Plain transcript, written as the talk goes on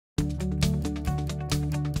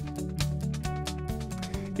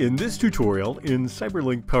In this tutorial in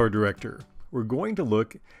CyberLink PowerDirector, we're going to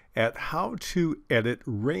look at how to edit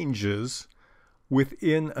ranges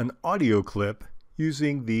within an audio clip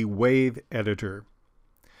using the WaveEditor.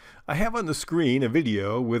 I have on the screen a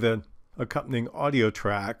video with an accompanying audio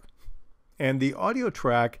track, and the audio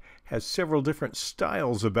track has several different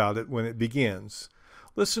styles about it when it begins.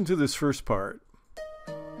 Listen to this first part.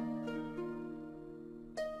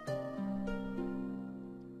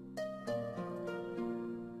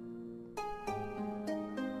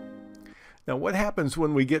 Now what happens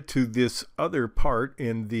when we get to this other part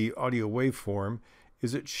in the audio waveform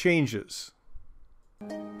is it changes.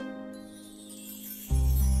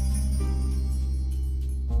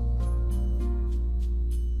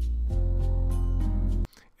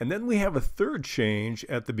 And then we have a third change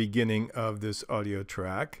at the beginning of this audio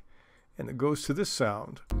track, and it goes to this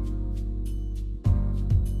sound.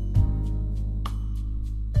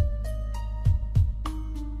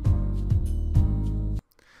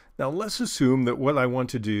 Now let's assume that what I want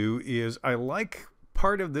to do is I like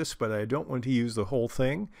part of this, but I don't want to use the whole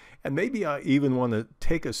thing. And maybe I even want to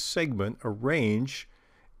take a segment, a range,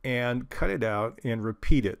 and cut it out and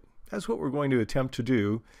repeat it. That's what we're going to attempt to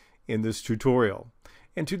do in this tutorial.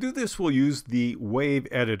 And to do this, we'll use the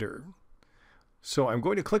WaveEditor. So I'm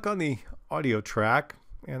going to click on the audio track,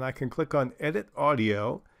 and I can click on Edit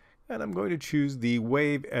Audio, and I'm going to choose the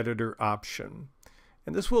WaveEditor option.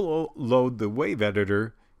 And this will load the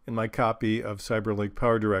WaveEditor in my copy of CyberLink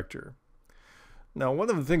PowerDirector. Now, one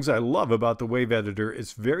of the things I love about the WaveEditor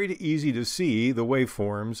is very easy to see the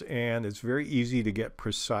waveforms, and it's very easy to get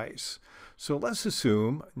precise. So let's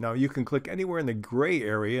assume, now you can click anywhere in the gray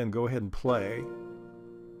area and go ahead and play.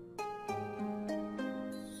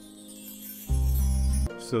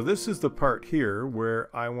 So this is the part here where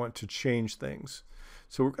I want to change things.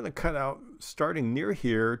 So we're going to cut out starting near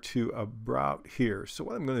here to about here. So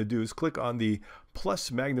what I'm going to do is click on the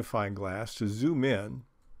plus magnifying glass to zoom in.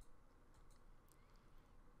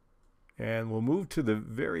 And we'll move to the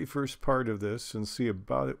very first part of this and see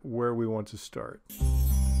about it where we want to start.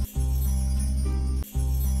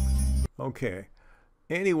 Okay,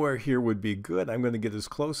 anywhere here would be good. I'm going to get as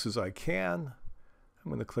close as I can.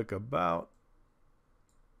 I'm going to click about.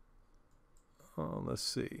 Let's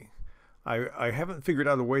see. I haven't figured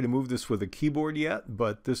out a way to move this with a keyboard yet,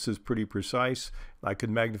 but this is pretty precise. I could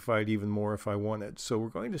magnify it even more if I wanted. So we're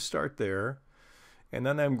going to start there, and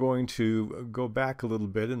then I'm going to go back a little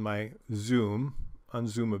bit in my zoom,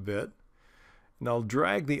 unzoom a bit, and I'll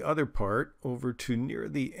drag the other part over to near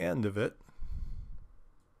the end of it,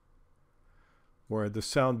 where the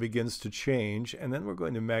sound begins to change, and then we're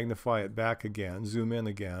going to magnify it back again, zoom in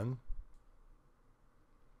again.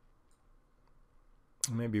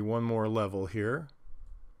 Maybe one more level here.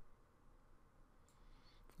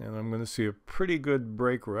 And I'm going to see a pretty good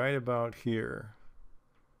break right about here.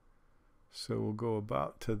 So we'll go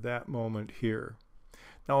about to that moment here.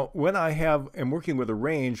 Now when am working with a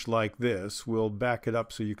range like this, we'll back it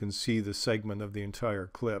up so you can see the segment of the entire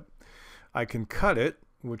clip. I can cut it,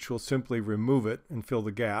 which will simply remove it and fill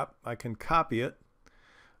the gap. I can copy it.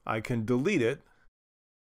 I can delete it.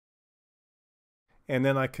 And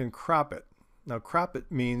then I can crop it. Now crop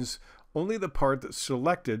it means only the part that's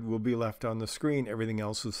selected will be left on the screen. Everything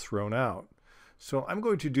else is thrown out. So I'm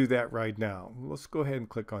going to do that right now. Let's go ahead and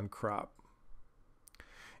click on crop.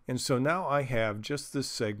 And so now I have just this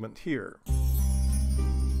segment here.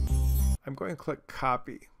 I'm going to click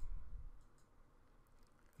copy.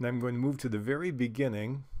 And I'm going to move to the very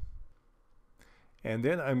beginning. And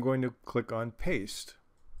then I'm going to click on paste.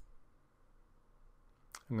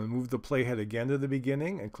 I'm going to move the playhead again to the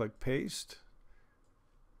beginning and click paste.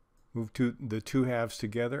 Move to the two halves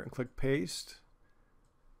together and click paste.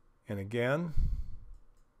 And again.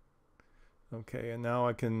 Okay, and now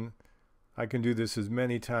I can do this as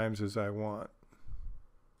many times as I want.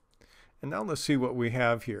 And now let's see what we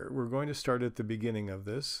have here. We're going to start at the beginning of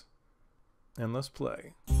this, and let's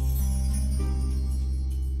play.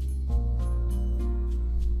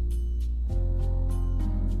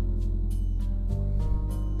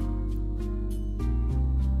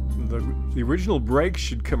 The original break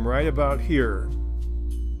should come right about here.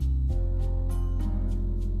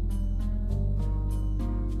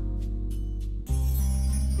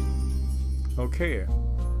 Okay,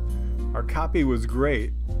 our copy was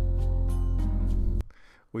great.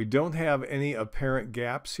 We don't have any apparent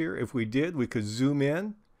gaps here. If we did, we could zoom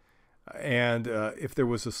in, and if there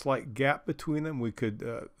was a slight gap between them, we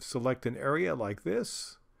could select an area like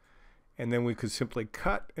this. And then we could simply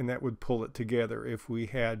cut, and that would pull it together if we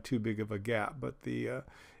had too big of a gap. But it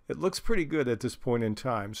looks pretty good at this point in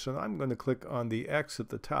time. So I'm going to click on the X at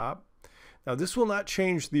the top. Now this will not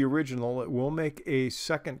change the original. It will make a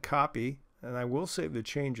second copy, and I will save the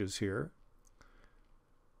changes here.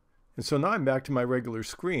 And so now I'm back to my regular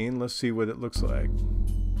screen. Let's see what it looks like.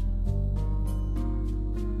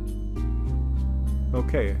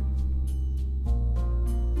 Okay.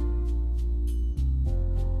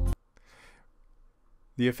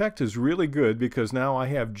 The effect is really good because now I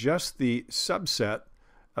have just the subset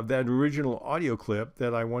of that original audio clip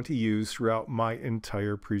that I want to use throughout my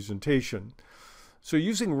entire presentation. So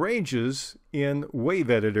using ranges in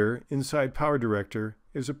WaveEditor inside PowerDirector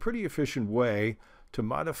is a pretty efficient way to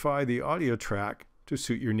modify the audio track to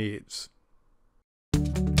suit your needs.